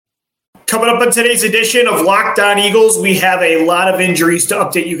Coming up on today's edition of Locked On Eagles, we have a lot of injuries to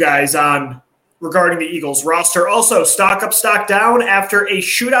update you guys on regarding the Eagles roster. Also, stock up, stock down after a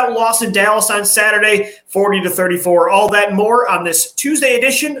shootout loss in Dallas on Saturday, 40-34. All that and more on this Tuesday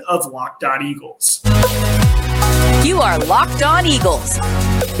edition of Locked On Eagles. You are Locked On Eagles,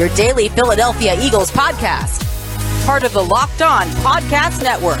 your daily Philadelphia Eagles podcast. Part of the Locked On Podcast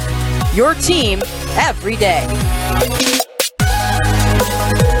Network, your team every day.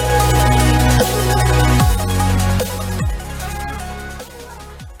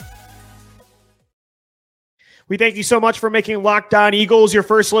 We thank you so much for making Locked On Eagles your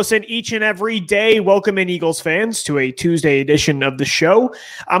first listen each and every day. Welcome in, Eagles fans, to a Tuesday edition of the show.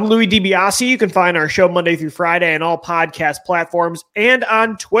 I'm Louis DiBiase. You can find our show Monday through Friday on all podcast platforms and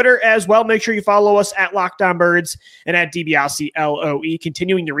on Twitter as well. Make sure you follow us at Locked On Birds and at DiBiase LOE.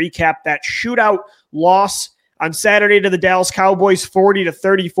 Continuing to recap that shootout loss on Saturday to the Dallas Cowboys,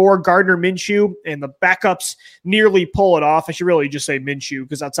 40-34. Gardner Minshew and the backups nearly pull it off. I should really just say Minshew,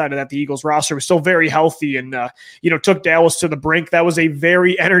 because outside of that, the Eagles roster was still very healthy and, took Dallas to the brink. That was a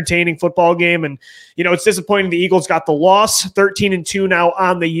very entertaining football game. And, it's disappointing the Eagles got the loss, 13-2 now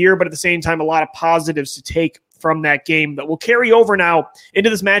on the year, but at the same time, a lot of positives to take from that game that will carry over now into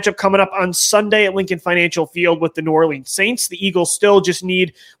this matchup coming up on Sunday at Lincoln Financial Field with the New Orleans Saints. The Eagles still just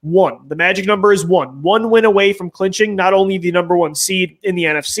need one. The magic number is one. One win away from clinching not only the number one seed in the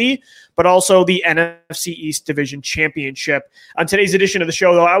NFC, but also the NFC East Division Championship. On today's edition of the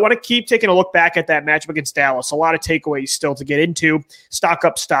show, though, I want to keep taking a look back at that matchup against Dallas. A lot of takeaways still to get into. Stock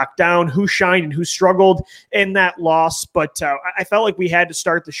up, stock down, who shined and who struggled in that loss. But I felt like we had to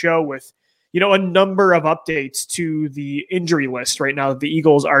start the show with a number of updates to the injury list right now that the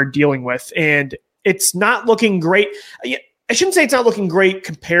Eagles are dealing with. And it's not looking great. I shouldn't say it's not looking great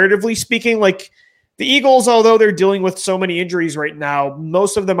comparatively speaking. Like the Eagles, although they're dealing with so many injuries right now,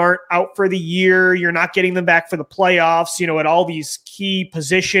 most of them aren't out for the year. You're not getting them back for the playoffs, at all these key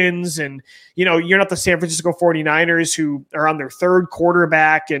positions. And, you're not the San Francisco 49ers who are on their third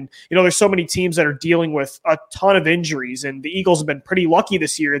quarterback. And, there's so many teams that are dealing with a ton of injuries. And the Eagles have been pretty lucky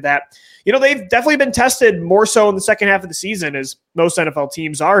this year that, they've definitely been tested more so in the second half of the season, as most NFL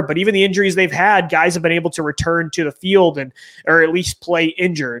teams are. But even the injuries they've had, guys have been able to return to the field or at least play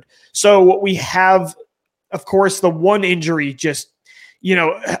injured. So we have, of course, the one injury just,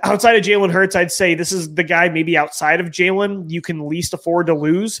 outside of Jalen Hurts, I'd say this is the guy maybe outside of Jalen you can least afford to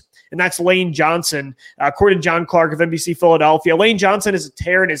lose, and that's Lane Johnson. According to John Clark of NBC Philadelphia, Lane Johnson is a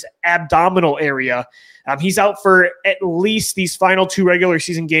tear in his abdominal area. He's out for at least these final two regular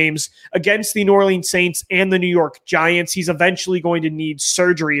season games against the New Orleans Saints and the New York Giants. He's eventually going to need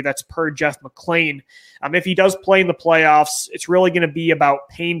surgery. That's per Jeff McClain. If he does play in the playoffs, it's really going to be about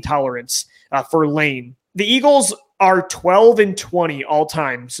pain tolerance for Lane. The Eagles are 12-20 all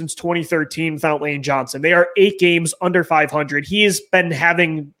time since 2013 without Lane Johnson. They are 8 games under 500. He has been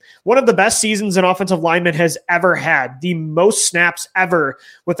having one of the best seasons an offensive lineman has ever had, the most snaps ever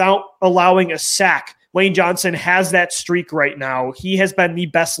without allowing a sack. Lane Johnson has that streak right now. He has been the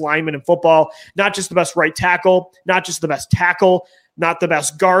best lineman in football, not just the best right tackle, not just the best tackle, not the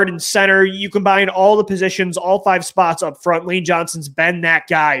best guard and center. You combine all the positions, all 5 spots up front. Lane Johnson's been that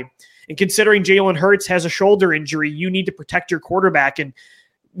guy. And considering Jalen Hurts has a shoulder injury, you need to protect your quarterback. And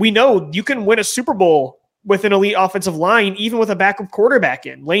we know you can win a Super Bowl with an elite offensive line, even with a backup quarterback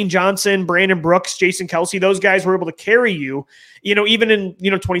in. Lane Johnson, Brandon Brooks, Jason Kelce, those guys were able to carry you. Even in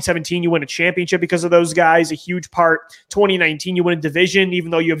 2017, you win a championship because of those guys, a huge part. 2019, you win a division,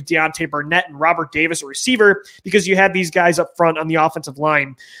 even though you have Deontay Burnett and Robert Davis, a receiver, because you had these guys up front on the offensive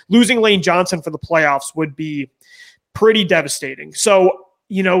line. Losing Lane Johnson for the playoffs would be pretty devastating. So,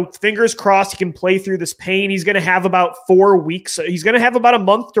 fingers crossed he can play through this pain. He's going to have about 4 weeks. He's going to have about a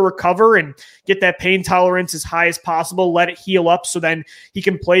month to recover and get that pain tolerance as high as possible, let it heal up so then he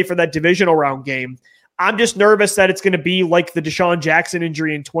can play for that divisional round game. I'm just nervous that it's going to be like the Deshaun Jackson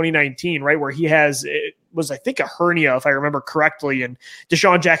injury in 2019, right, where it was, I think, a hernia, if I remember correctly, and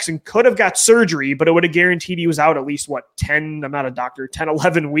Deshaun Jackson could have got surgery, but it would have guaranteed he was out at least, 10, I'm not a doctor, 10,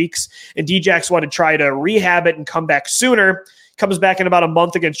 11 weeks, and D-Jax wanted to try to rehab it and come back sooner. Comes back in about a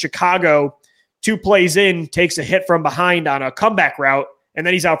month against Chicago, 2 plays in, takes a hit from behind on a comeback route, and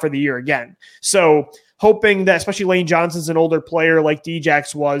then he's out for the year again. So hoping that, especially Lane Johnson's an older player like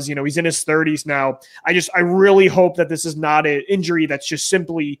D-Jax was, he's in his 30s now. I really hope that this is not an injury that's just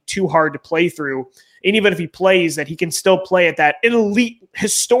simply too hard to play through. And even if he plays, that he can still play at that elite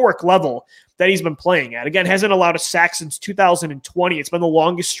historic level that he's been playing at. Again, hasn't allowed a sack since 2020. It's been the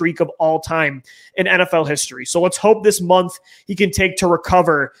longest streak of all time in NFL history. So let's hope this month he can take to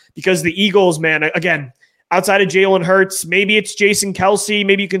recover, because the Eagles, man, again, outside of Jalen Hurts, maybe it's Jason Kelce.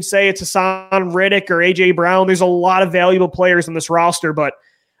 Maybe you can say it's Hassan Riddick or A.J. Brown. There's a lot of valuable players on this roster, but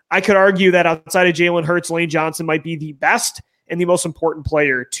I could argue that outside of Jalen Hurts, Lane Johnson might be the best and the most important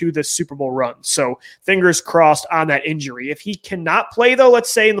player to this Super Bowl run. So fingers crossed on that injury. If he cannot play, though,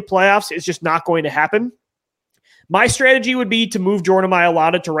 let's say in the playoffs, it's just not going to happen. My strategy would be to move Jordan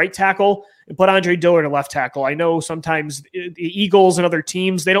Mailata to right tackle and put Andre Dillard at left tackle. I know sometimes the Eagles and other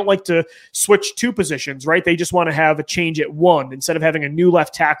teams, they don't like to switch two positions, right? They just want to have a change at one instead of having a new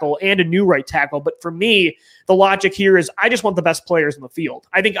left tackle and a new right tackle. But for me, the logic here is I just want the best players in the field.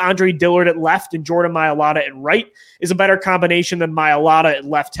 I think Andre Dillard at left and Jordan Mailata at right is a better combination than Mailata at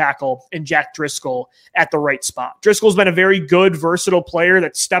left tackle and Jack Driscoll at the right spot. Driscoll's been a very good, versatile player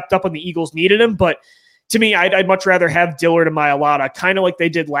that stepped up when the Eagles needed him, but to me, I'd much rather have Dillard and Mailata, kind of like they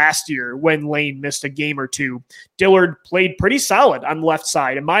did last year when Lane missed a game or two. Dillard played pretty solid on the left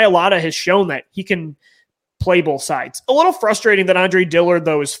side, and Mailata has shown that he can play both sides. A little frustrating that Andre Dillard,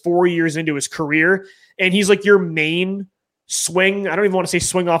 though, is 4 years into his career, and he's like your main swing. I don't even want to say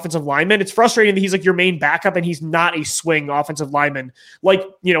swing offensive lineman. It's frustrating that he's like your main backup and he's not a swing offensive lineman like,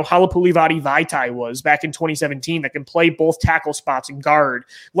 Halapoulivaati Vaitai was back in 2017 that can play both tackle spots and guard,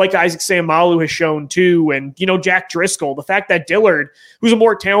 like Isaac Seumalo has shown too. And, Jack Driscoll, the fact that Dillard, who's a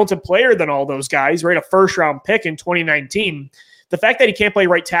more talented player than all those guys, right, a first-round pick in 2019, the fact that he can't play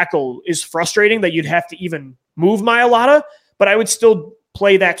right tackle is frustrating that you'd have to even move Mailata, but I would still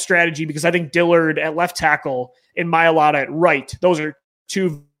play that strategy because I think Dillard at left tackle and Mailata at right, those are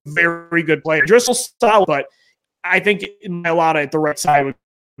two very good players. Driscoll's solid, but I think Mailata at the right side would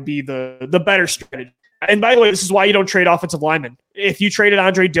be the better strategy. And by the way, this is why you don't trade offensive linemen. If you traded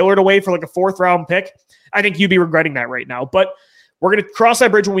Andre Dillard away for like a 4th-round pick, I think you'd be regretting that right now. But we're going to cross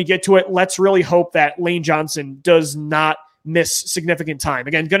that bridge when we get to it. Let's really hope that Lane Johnson does not miss significant time.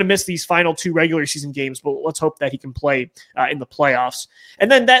 Again, going to miss these final 2 regular season games, but let's hope that he can play in the playoffs.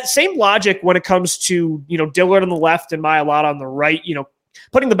 And then that same logic when it comes to, Dillard on the left and Mailata on the right,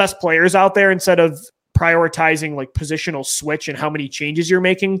 putting the best players out there instead of prioritizing like positional switch and how many changes you're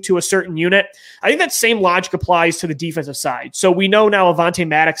making to a certain unit. I think that same logic applies to the defensive side. So we know now Avonte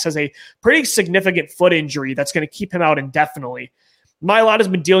Maddox has a pretty significant foot injury that's going to keep him out indefinitely. Mailata has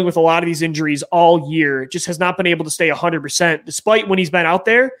been dealing with a lot of these injuries all year. Just has not been able to stay 100%. Despite when he's been out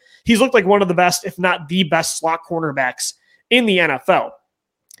there, he's looked like one of the best, if not the best slot cornerbacks in the NFL.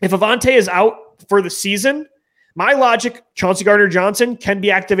 If Avonte is out for the season, my logic, Chauncey Gardner-Johnson can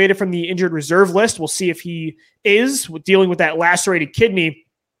be activated from the injured reserve list. We'll see if he is dealing with that lacerated kidney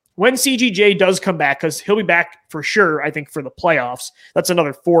when CGJ does come back, because he'll be back for sure, I think, for the playoffs. That's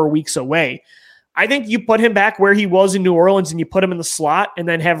another 4 weeks away. I think you put him back where he was in New Orleans and you put him in the slot and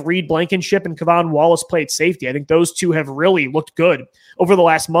then have Reed Blankenship and Kevon Wallace play at safety. I think those two have really looked good over the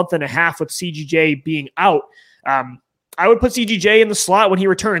last month and a half with CGJ being out. I would put CGJ in the slot when he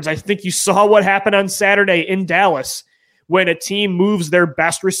returns. I think you saw what happened on Saturday in Dallas when a team moves their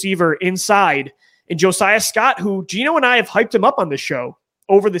best receiver inside. And Josiah Scott, who Gino and I have hyped him up on this show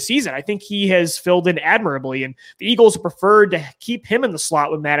over the season, I think he has filled in admirably, and the Eagles preferred to keep him in the slot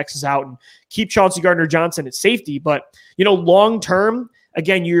when Maddox is out and keep Chauncey Gardner-Johnson at safety. But, long-term,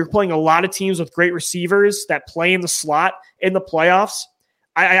 again, you're playing a lot of teams with great receivers that play in the slot in the playoffs.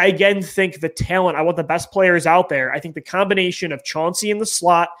 I again think the talent, I want the best players out there. I think the combination of Chauncey in the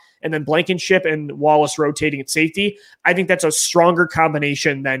slot and then Blankenship and Wallace rotating at safety, I think that's a stronger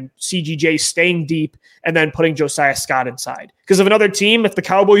combination than CGJ staying deep and then putting Josiah Scott inside. Because of another team, if the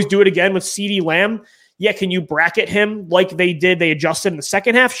Cowboys do it again with CeeDee Lamb, can you bracket him like they did? They adjusted in the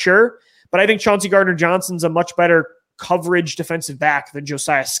second half, sure. But I think Chauncey Gardner-Johnson's a much better coverage defensive back than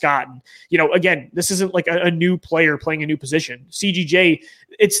Josiah Scott. And, again, this isn't like a new player playing a new position. CGJ,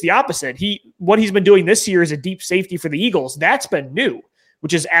 it's the opposite. What he's been doing this year is a deep safety for the Eagles. That's been new,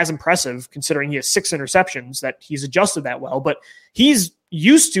 which is as impressive considering he has 6 interceptions that he's adjusted that well, but he's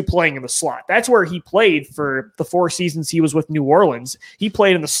used to playing in the slot. That's where he played for the 4 seasons he was with New Orleans. He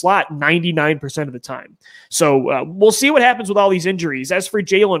played in the slot 99% of the time. So we'll see what happens with all these injuries. As for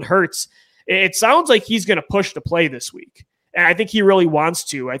Jalen Hurts, it sounds like he's going to push to play this week. And I think he really wants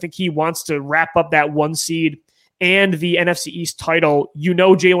to. I think he wants to wrap up that 1 seed and the NFC East title.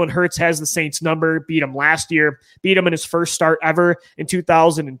 Jalen Hurts has the Saints number, beat him last year, beat him in his first start ever in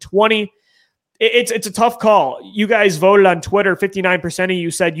 2020. It's a tough call. You guys voted on Twitter. 59% of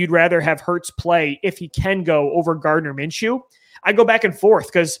you said you'd rather have Hurts play if he can go over Gardner Minshew. I go back and forth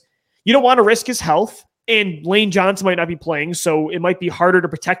because you don't want to risk his health, and Lane Johnson might not be playing, so it might be harder to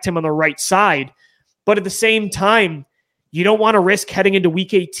protect him on the right side. But at the same time, you don't want to risk heading into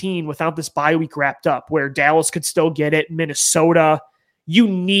Week 18 without this bye week wrapped up, where Dallas could still get it, Minnesota. you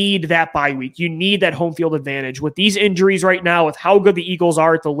need that bye week. You need that home field advantage. With these injuries right now, with how good the Eagles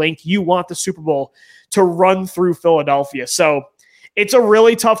are at the Link, you want the Super Bowl to run through Philadelphia. So it's a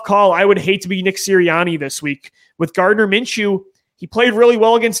really tough call. I would hate to be Nick Sirianni this week. With Gardner Minshew, he played really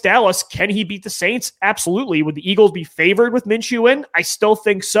well against Dallas. Can he beat the Saints? Absolutely. Would the Eagles be favored with Minshew in? I still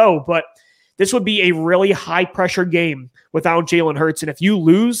think so, but this would be a really high-pressure game without Jalen Hurts. And if you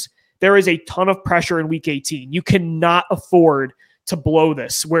lose, there is a ton of pressure in Week 18. You cannot afford to blow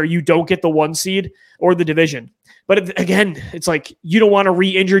this where you don't get the 1 seed or the division. But again, it's like you don't want to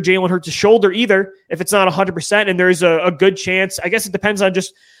re-injure Jalen Hurts' shoulder either if it's not 100%. And there's a good chance. I guess it depends on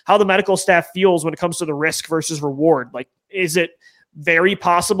just how the medical staff feels when it comes to the risk versus reward. Like, is it very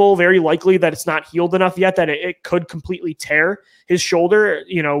possible, very likely that it's not healed enough yet, that it could completely tear his shoulder?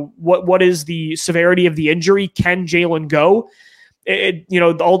 You know, what is the severity of the injury? Can Jalen go?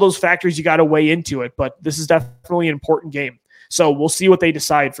 All those factors you got to weigh into it. But this is definitely an important game. So we'll see what they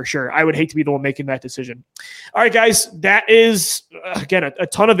decide for sure. I would hate to be the one making that decision. All right, guys, that is, again, a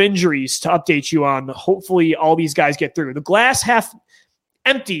ton of injuries to update you on. Hopefully all these guys get through. The glass half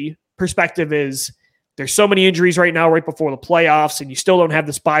empty perspective is there's so many injuries right now right before the playoffs, and you still don't have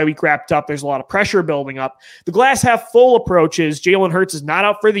this bye week wrapped up. There's a lot of pressure building up. The glass half full approach is Jalen Hurts is not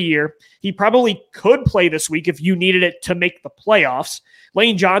out for the year. He probably could play this week if you needed it to make the playoffs.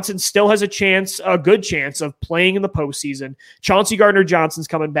 Lane Johnson still has a good chance of playing in the postseason. Chauncey Gardner-Johnson's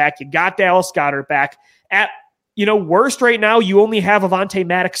coming back. You got Dallas Goedert back. At worst right now, you only have Avonte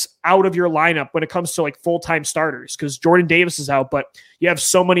Maddox out of your lineup when it comes to like full-time starters because Jordan Davis is out, but you have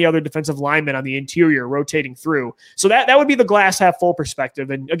so many other defensive linemen on the interior rotating through. So that would be the glass half full perspective.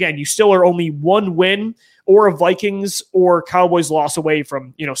 And again, you still are only 1 win or a Vikings or Cowboys loss away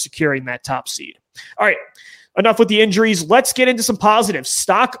from, securing that top seed. All right. Enough with the injuries. Let's get into some positives.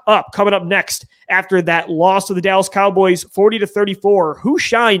 Stock up coming up next after that loss to the Dallas Cowboys 40-34. Who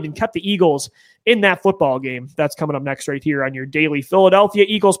shined and kept the Eagles in that football game? That's coming up next right here on your daily Philadelphia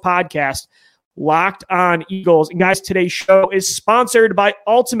Eagles podcast, Locked On Eagles. And guys, today's show is sponsored by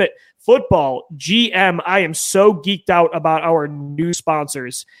Ultimate Football GM. I am so geeked out about our new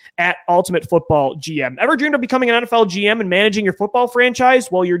sponsors at Ultimate Football GM. Ever dreamed of becoming an NFL GM and managing your football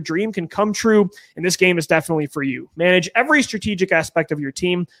franchise? Well, your dream can come true, and this game is definitely for you. Manage every strategic aspect of your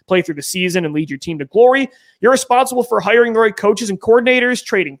team, play through the season, and lead your team to glory. You're responsible for hiring the right coaches and coordinators,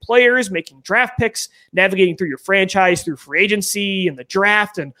 trading players, making draft picks, navigating through your franchise, through free agency and the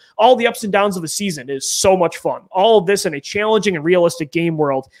draft, and all the ups and downs of the season. It is so much fun. All of this in a challenging and realistic game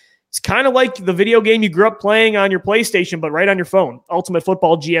world. It's kind of like the video game you grew up playing on your PlayStation, but right on your phone. Ultimate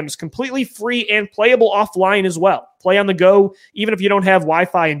Football GM is completely free and playable offline as well. Play on the go, even if you don't have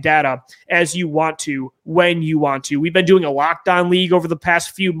Wi-Fi and data, as you want to, when you want to. We've been doing a Locked On League over the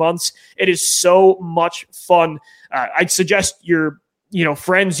past few months. It is so much fun. I'd suggest your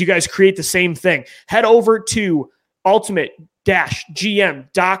friends, you guys create the same thing. Head over to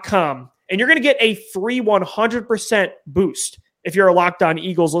ultimate-gm.com, and you're going to get a free 100% boost if you're a Locked On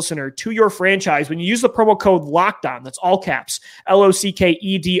Eagles listener to your franchise when you use the promo code Locked On. That's all caps,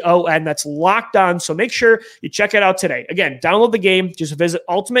 LOCKEDON. That's Locked On. So make sure you check it out today. Again, download the game. Just visit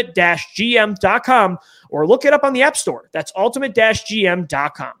ultimate-gm.com or look it up on the App Store. That's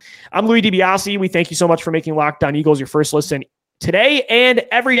ultimate-gm.com. I'm Louis DiBiase. We thank you so much for making Locked On Eagles your first listen today and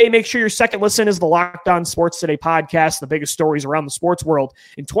every day. Make sure your second listen is the Locked On Sports Today podcast, the biggest stories around the sports world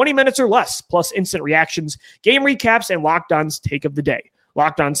in 20 minutes or less, plus instant reactions, game recaps, and Locked On's take of the day.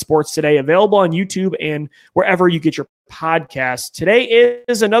 Locked On Sports Today, available on YouTube and wherever you get your podcasts. Today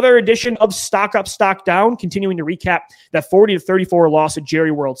is another edition of Stock Up, Stock Down, continuing to recap that 40-34 loss at Jerry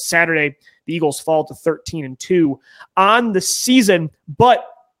World Saturday. The Eagles fall to 13-2 on the season, but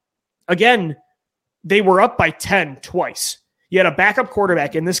again, they were up by 10 twice. You had a backup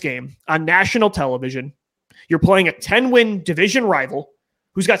quarterback in this game on national television. You're playing a 10-win division rival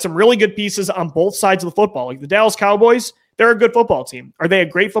who's got some really good pieces on both sides of the football. Like the Dallas Cowboys, they're a good football team. Are they a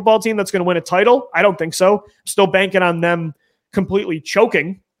great football team that's going to win a title? I don't think so. I'm still banking on them completely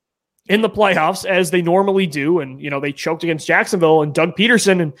choking in the playoffs as they normally do. And, they choked against Jacksonville and Doug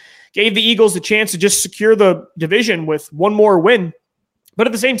Peterson and gave the Eagles a chance to just secure the division with one more win. But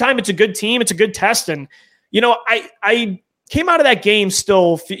at the same time, it's a good team. It's a good test. And, I came out of that game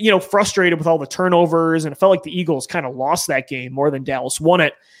still, frustrated with all the turnovers, and it felt like the Eagles kind of lost that game more than Dallas won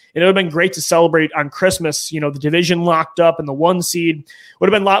it. And it would have been great to celebrate on Christmas, the division locked up and the 1 seed would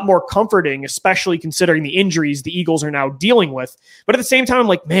have been a lot more comforting, especially considering the injuries the Eagles are now dealing with. But at the same time, I'm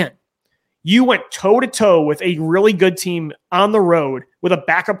like, man, you went toe-to-toe with a really good team on the road with a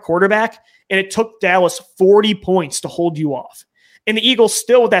backup quarterback, and it took Dallas 40 points to hold you off. And the Eagles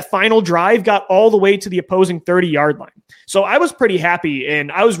still, with that final drive, got all the way to the opposing 30-yard line. So I was pretty happy,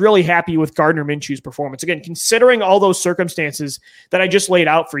 and I was really happy with Gardner Minshew's performance. Again, considering all those circumstances that I just laid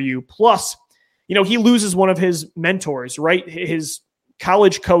out for you, plus, he loses one of his mentors, right? His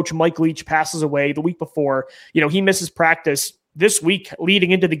college coach, Mike Leach, passes away the week before. He misses practice this week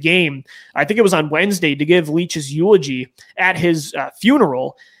leading into the game. I think it was on Wednesday, to give Leach's eulogy at his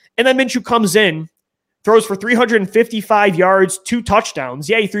funeral. And then Minshew comes in, throws for 355 yards, 2 touchdowns.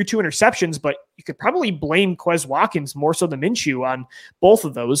 Yeah, he threw 2 interceptions, but you could probably blame Quez Watkins more so than Minshew on both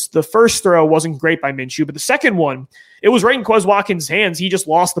of those. The first throw wasn't great by Minshew, but the second one, it was right in Quez Watkins' hands. He just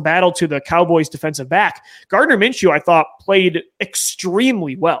lost the battle to the Cowboys defensive back. Gardner Minshew, I thought, played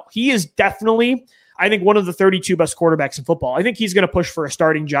extremely well. He is definitely, I think, one of the 32 best quarterbacks in football. I think he's going to push for a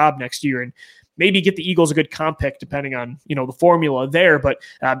starting job next year and maybe get the Eagles a good comp pick depending on, the formula there. But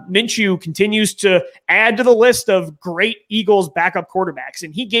Minshew continues to add to the list of great Eagles backup quarterbacks,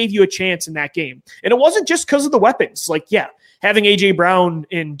 and he gave you a chance in that game. And it wasn't just because of the weapons. Having A.J. Brown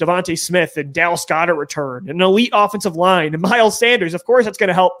and Devontae Smith and Dallas Goedert return, and an elite offensive line, and Miles Sanders, of course, that's going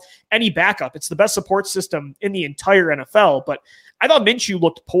to help any backup. It's the best support system in the entire NFL. But I thought Minshew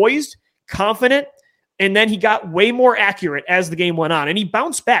looked poised, confident, and then he got way more accurate as the game went on. And he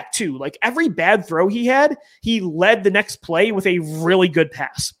bounced back too. Every bad throw he had, he led the next play with a really good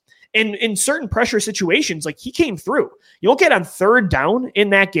pass. And in certain pressure situations, he came through. You look at on third down in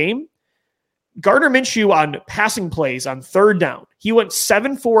that game, Gardner Minshew on passing plays on third down, he went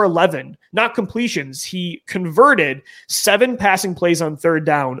 7 for 11, not completions. He converted 7 passing plays on third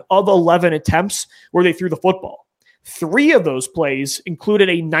down of 11 attempts where they threw the football. 3 of those plays included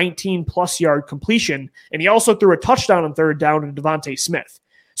a 19-plus yard completion, and he also threw a touchdown on third down to Devontae Smith.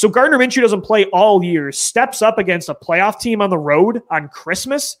 So Gardner Minshew doesn't play all year, steps up against a playoff team on the road on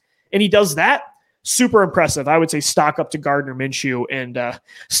Christmas, and he does that. Super impressive. I would say stock up to Gardner Minshew and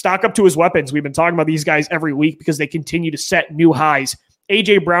stock up to his weapons. We've been talking about these guys every week because they continue to set new highs.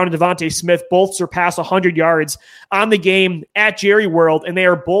 A.J. Brown and Devontae Smith both surpass 100 yards on the game at Jerry World, and they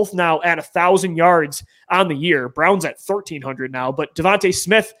are both now at 1,000 yards on the year. Brown's at 1,300 now, but Devontae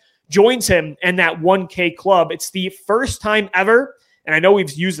Smith joins him in that 1K club. It's the first time ever, and I know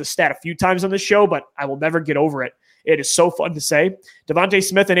we've used this stat a few times on this show, but I will never get over it. It is so fun to say. Devontae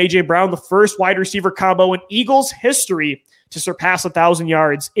Smith and A.J. Brown, the first wide receiver combo in Eagles history to surpass 1,000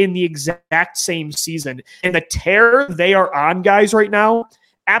 yards in the exact same season. And the tear they are on, guys, right now,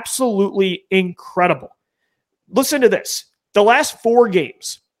 absolutely incredible. Listen to this. The last 4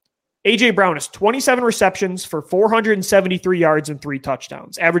 games, A.J. Brown has 27 receptions for 473 yards and 3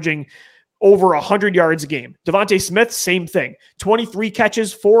 touchdowns, averaging over 100 yards a game. Devontae Smith, same thing. 23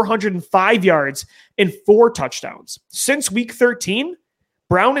 catches, 405 yards, and 4 touchdowns. Since week 13,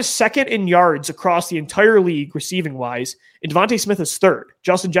 Brown is second in yards across the entire league receiving-wise, and Devontae Smith is third.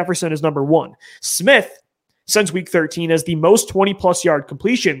 Justin Jefferson is number 1. Smith, since week 13, has the most 20-plus yard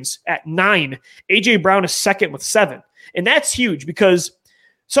completions at 9. A.J. Brown is second with 7. And that's huge because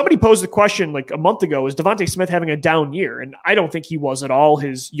somebody posed the question a month ago, is Devontae Smith having a down year? And I don't think he was at all.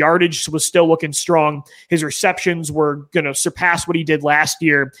 His yardage was still looking strong. His receptions were going to surpass what he did last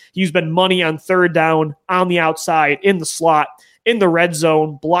year. He's been money on third down, on the outside, in the slot, in the red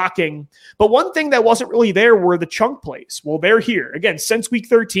zone, blocking. But one thing that wasn't really there were the chunk plays. Well, they're here. Again, since week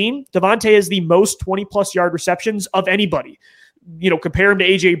 13, Devontae has the most 20-plus yard receptions of anybody. Compare him to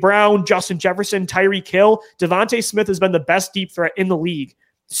A.J. Brown, Justin Jefferson, Tyreek Hill. Devontae Smith has been the best deep threat in the league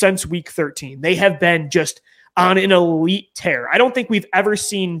since week 13. They have been just on an elite tear. I don't think we've ever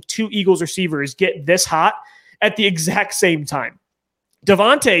seen 2 Eagles receivers get this hot at the exact same time.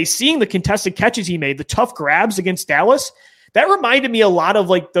 Devontae, seeing the contested catches he made, the tough grabs against Dallas, that reminded me a lot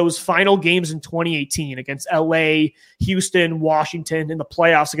of those final games in 2018 against LA, Houston, Washington, in the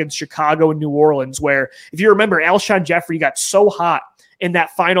playoffs against Chicago and New Orleans, where, if you remember, Alshon Jeffrey got so hot in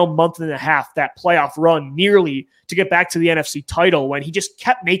that final month and a half, that playoff run nearly to get back to the NFC title, when he just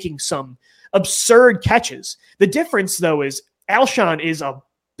kept making some absurd catches. The difference, though, is Alshon is a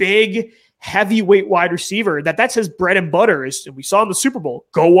big, heavyweight wide receiver. That's his bread and butter. And we saw in the Super Bowl,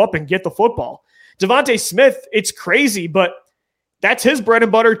 go up and get the football. Devontae Smith, it's crazy, but that's his bread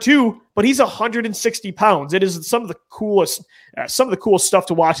and butter too. But he's 160 pounds. It is some of the coolest stuff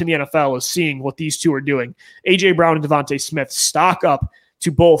to watch in the NFL is seeing what these two are doing. A.J. Brown and Devontae Smith, stock up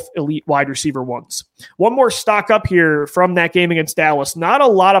to both elite wide receiver ones. One more stock up here from that game against Dallas. Not a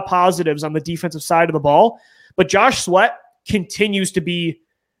lot of positives on the defensive side of the ball, but Josh Sweat continues to be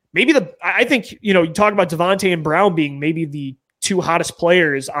maybe I think, you talk about Devontae and Brown being maybe the 2 hottest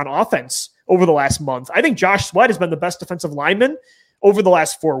players on offense over the last month. I think Josh Sweat has been the best defensive lineman over the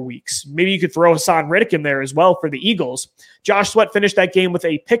last 4 weeks. Maybe you could throw Haason Reddick in there as well for the Eagles. Josh Sweat finished that game with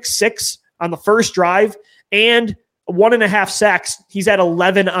a pick 6 on the first drive and 1.5 sacks. He's at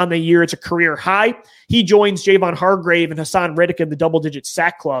 11 on the year. It's a career high. He joins Javon Hargrave and Haason Reddick in the double-digit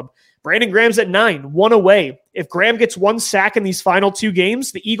sack club. Brandon Graham's at 9, 1 away. If Graham gets 1 sack in these final 2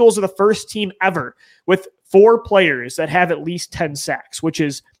 games, the Eagles are the first team ever with 4 players that have at least 10 sacks, which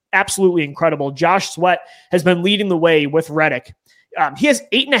is absolutely incredible. Josh Sweat has been leading the way with Reddick. He has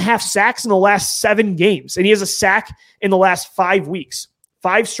 8.5 sacks in the last 7 games, and he has a sack in the last 5 weeks.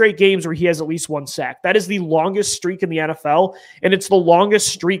 5 straight games where he has at least 1 sack. That is the longest streak in the NFL, and it's the longest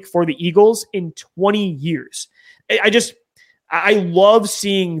streak for the Eagles in 20 years. I love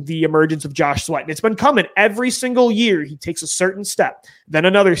seeing the emergence of Josh Sweat. And it's been coming every single year. He takes a certain step, then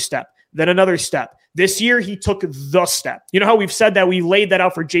another step, then another step. This year, he took the step. You know how we've said that we laid that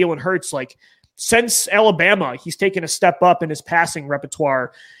out for Jalen Hurts, like, since Alabama, he's taken a step up in his passing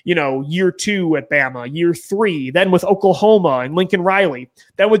repertoire, year 2 at Bama, year 3, then with Oklahoma and Lincoln Riley,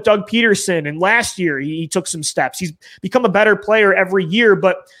 then with Doug Peterson. And last year, he took some steps. He's become a better player every year,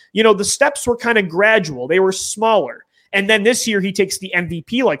 but, the steps were kind of gradual. They were smaller. And then this year, he takes the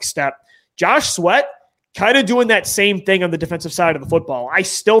MVP-like step. Josh Sweat kind of doing that same thing on the defensive side of the football. I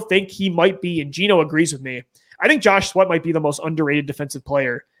still think he might be, and Gino agrees with me, I think Josh Sweat might be the most underrated defensive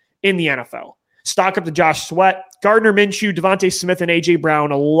player in the NFL. Stock up to Josh Sweat, Gardner Minshew, Devontae Smith, and A.J.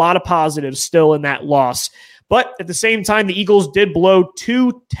 Brown. A lot of positives still in that loss. But at the same time, the Eagles did blow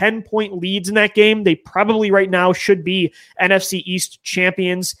 2 10-point leads in that game. They probably right now should be NFC East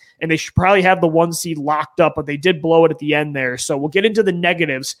champions, and they should probably have the 1 seed locked up, but they did blow it at the end there. So we'll get into the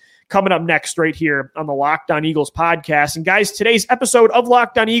negatives coming up next right here on the Locked On Eagles podcast. And guys, today's episode of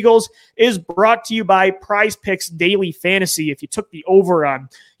Locked On Eagles is brought to you by Prize Picks Daily Fantasy. If you took the over on,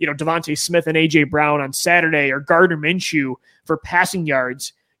 Devontae Smith and A.J. Brown on Saturday, or Gardner Minshew for passing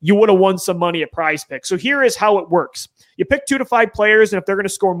yards, you would have won some money at Prize Picks. So here is how it works. You pick 2 to 5 players, and if they're going to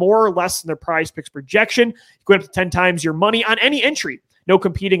score more or less than their Prize Picks projection, you go up to 10 times your money on any entry. No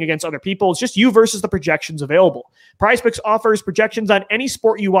competing against other people. It's just you versus the projections available. Prize Picks offers projections on any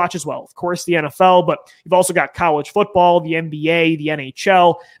sport you watch as well. Of course, the NFL, but you've also got college football, the NBA, the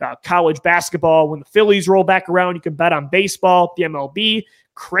NHL, college basketball. When the Phillies roll back around, you can bet on baseball, the MLB,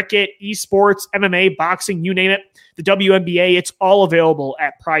 cricket, esports, MMA, boxing, you name it. The WNBA, it's all available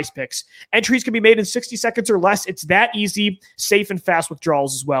at Prize Picks. Entries can be made in 60 seconds or less. It's that easy, safe, and fast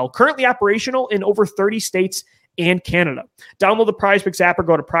withdrawals as well. Currently operational in over 30 states and Canada. Download the Prize Picks app or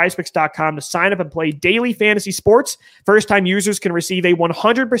go to prizepicks.com to sign up and play daily fantasy sports. First-time users can receive a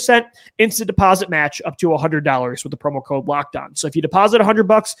 100% instant deposit match up to $100 with the promo code LOCKEDON. So if you deposit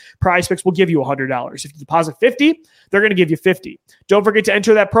 $100, Prize Picks will give you $100. If you deposit $50, they're going to give you $50. Don't forget to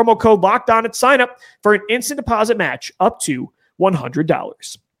enter that promo code LOCKEDON at sign up for an instant deposit match up to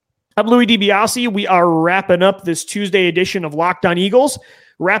 $100. I'm Louis DiBiase. We are wrapping up this Tuesday edition of Locked On Eagles,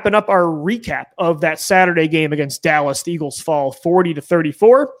 wrapping up our recap of that Saturday game against Dallas. The Eagles fall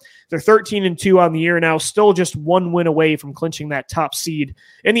 40-34. They're 13-2 on the year now, still just 1 win away from clinching that top seed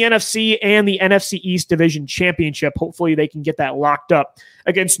in the NFC and the NFC East Division Championship. Hopefully they can get that locked up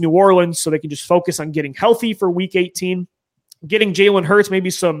against New Orleans so they can just focus on getting healthy for Week 18. Getting Jalen Hurts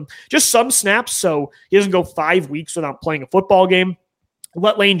maybe some snaps so he doesn't go 5 weeks without playing a football game.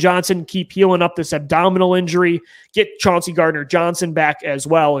 Let Lane Johnson keep healing up this abdominal injury, get Chauncey Gardner-Johnson back as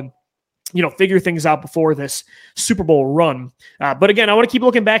well, and figure things out before this Super Bowl run. But again, I want to keep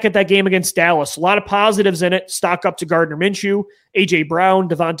looking back at that game against Dallas. A lot of positives in it. Stock up to Gardner Minshew, A.J. Brown,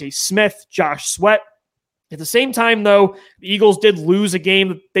 Devontae Smith, Josh Sweat. At the same time, though, the Eagles did lose a game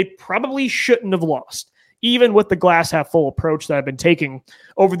that they probably shouldn't have lost, even with the glass half full approach that I've been taking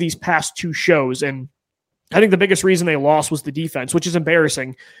over these past 2 shows. And I think the biggest reason they lost was the defense, which is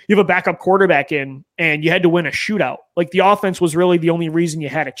embarrassing. You have a backup quarterback in, and you had to win a shootout. Like, the offense was really the only reason you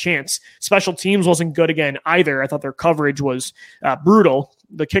had a chance. Special teams wasn't good again either. I thought their coverage was brutal.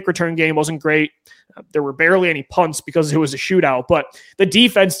 The kick return game wasn't great. There were barely any punts because it was a shootout, but the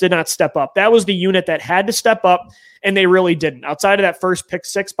defense did not step up. That was the unit that had to step up, and they really didn't. Outside of that first pick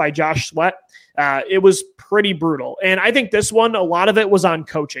 6 by Josh Sweat, it was pretty brutal. And I think this one, a lot of it was on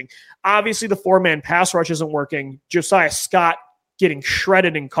coaching. Obviously, the 4-man pass rush isn't working. Josiah Scott getting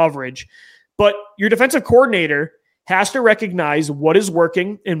shredded in coverage. But your defensive coordinator has to recognize what is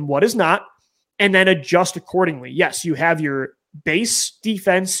working and what is not, and then adjust accordingly. Yes, you have your base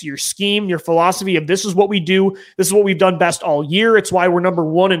defense, your scheme, your philosophy of this is what we do. This is what we've done best all year. It's why we're number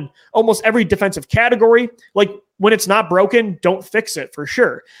 1 in almost every defensive category. Like, when it's not broken, don't fix it for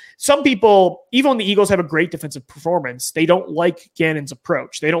sure. Some people, even when the Eagles have a great defensive performance, they don't like Gannon's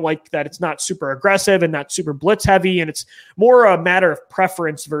approach. They don't like that it's not super aggressive and not super blitz heavy, and it's more a matter of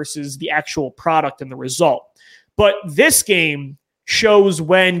preference versus the actual product and the result. But this game shows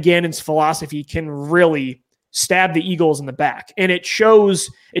when Gannon's philosophy can really stab the Eagles in the back. And it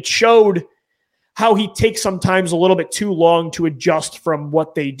showed how he takes sometimes a little bit too long to adjust from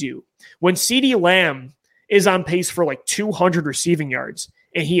what they do. When CeeDee Lamb is on pace for like 200 receiving yards,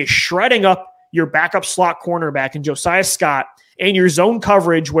 and he is shredding up your backup slot cornerback and Josiah Scott, and your zone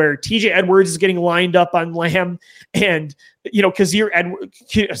coverage where TJ Edwards is getting lined up on Lamb and, Kazir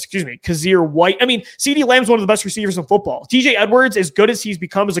White. I mean, CeeDee Lamb's one of the best receivers in football. TJ Edwards, as good as he's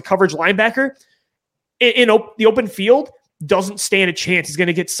become as a coverage linebacker, in the open field, doesn't stand a chance. He's going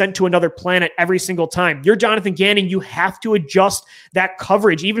to get sent to another planet every single time. You're Jonathan Gannon. You have to adjust that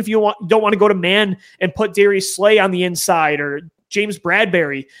coverage. Even if you don't want to go to man and put Darius Slay on the inside or James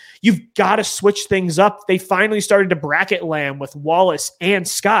Bradbury, you've got to switch things up. They finally started to bracket Lamb with Wallace and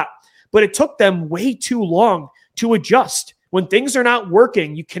Scott, but it took them way too long to adjust. When things are not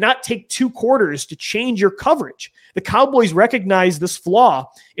working, you cannot take 2 quarters to change your coverage. The Cowboys recognized this flaw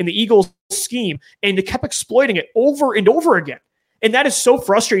in the Eagles' scheme, and they kept exploiting it over and over again. And that is so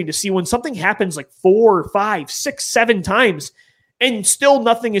frustrating to see when something happens like 4, 5, 6, 7 times, and still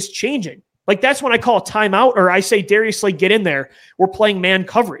nothing is changing. Like, that's when I call a timeout, or I say, Darius Slay, get in there. We're playing man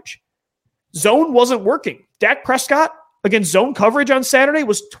coverage. Zone wasn't working. Dak Prescott against zone coverage on Saturday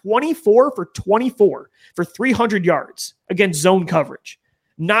was 24 for 24 for 300 yards against zone coverage.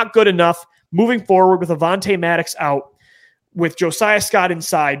 Not good enough. Moving forward with Avonte Maddox out, with Josiah Scott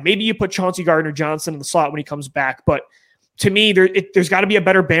inside, maybe you put Chauncey Gardner-Johnson in the slot when he comes back. But to me, there's got to be a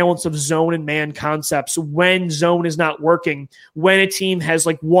better balance of zone and man concepts when zone is not working, when a team has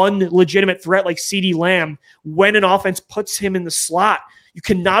like one legitimate threat like CeeDee Lamb, when an offense puts him in the slot. You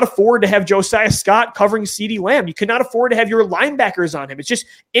cannot afford to have Josiah Scott covering CeeDee Lamb. You cannot afford to have your linebackers on him. It's just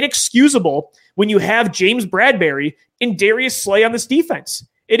inexcusable when you have James Bradbury and Darius Slay on this defense.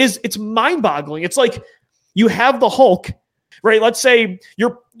 It's mind-boggling. It's like you have the Hulk, right? Let's say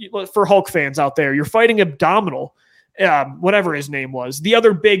for Hulk fans out there, you're fighting Abdominal, whatever his name was, the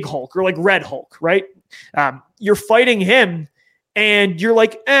other big Hulk, or like Red Hulk, right? You're fighting him, and you're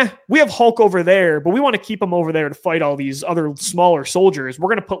like, we have Hulk over there, but we want to keep him over there to fight all these other smaller soldiers.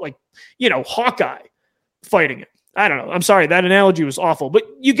 We're going to put Hawkeye fighting it. I don't know. I'm sorry. That analogy was awful, but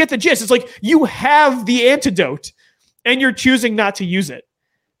you get the gist. It's like you have the antidote and you're choosing not to use it.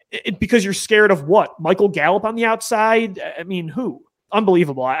 Because you're scared of what? Michael Gallup on the outside? I mean, who?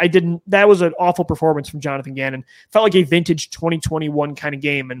 Unbelievable. That was an awful performance from Jonathan Gannon. Felt like a vintage 2021 kind of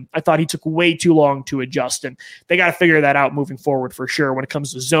game, and I thought he took way too long to adjust, and they got to figure that out moving forward for sure. When it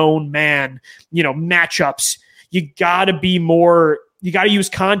comes to zone, man, matchups, you got to use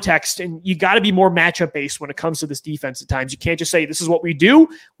context, and you got to be more matchup based when it comes to this defense at times. You can't just say, this is what we do.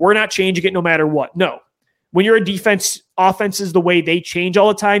 We're not changing it no matter what. No. When you're a defense, offense is the way they change all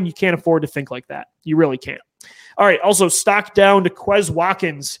the time. You can't afford to think like that. You really can't. All right. Also, stock down to Quez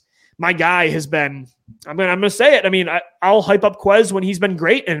Watkins. My guy has been, I'm going to say it. I mean, I'll hype up Quez when he's been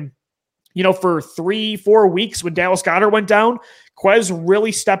great. And, for 3-4 weeks when Dallas Goedert went down, Quez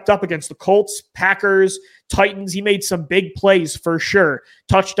really stepped up against the Colts, Packers, Titans. He made some big plays for sure.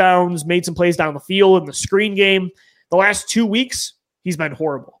 Touchdowns, made some plays down the field in the screen game. The last 2 weeks, he's been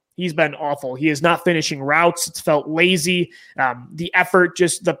horrible. He's been awful. He is not finishing routes. It's felt lazy. The effort,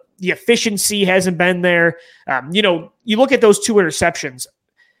 just the efficiency hasn't been there. You look at those 2 interceptions.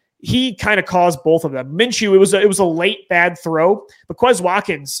 He kind of caused both of them. Minshew, it was a late bad throw, but Quez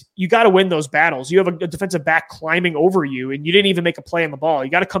Watkins, you got to win those battles. You have a defensive back climbing over you, and you didn't even make a play on the ball.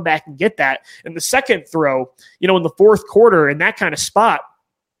 You got to come back and get that. And the second throw, in the fourth quarter, in that kind of spot,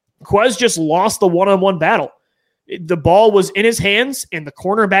 Quez just lost the one-on-one battle. The ball was in his hands, and the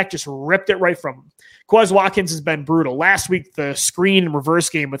cornerback just ripped it right from him. Quez Watkins has been brutal. Last week, the screen and reverse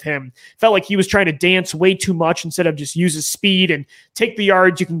game with him felt like he was trying to dance way too much instead of just use his speed and take the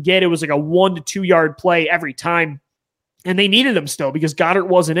yards you can get. It was like a 1 to 2 yard play every time. And they needed him still because Goddard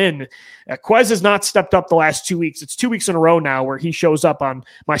wasn't in. Quez has not stepped up the last 2 weeks. It's 2 weeks in a row now where he shows up on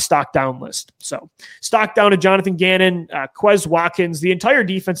my stock down list. So stock down to Jonathan Gannon, Quez Watkins. The entire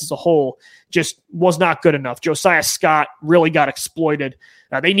defense as a whole just was not good enough. Josiah Scott really got exploited.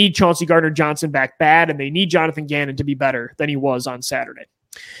 They need Chauncey Gardner-Johnson back bad, and they need Jonathan Gannon to be better than he was on Saturday.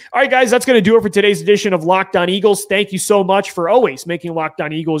 All right, guys, that's going to do it for today's edition of Locked On Eagles. Thank you so much for always making Locked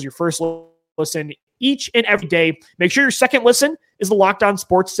On Eagles your first listen each and every day. Make sure your second listen is the Locked On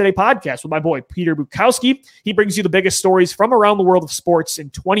Sports Today podcast with my boy, Peter Bukowski. He brings you the biggest stories from around the world of sports in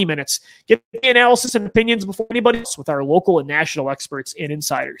 20 minutes. Get the analysis and opinions before anybody else with our local and national experts and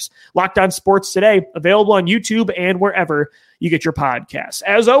insiders. Locked On Sports Today, available on YouTube and wherever you get your podcasts.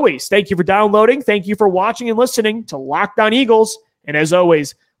 As always, thank you for downloading. Thank you for watching and listening to Locked On Eagles. And as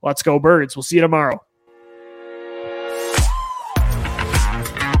always, let's go Birds. We'll see you tomorrow.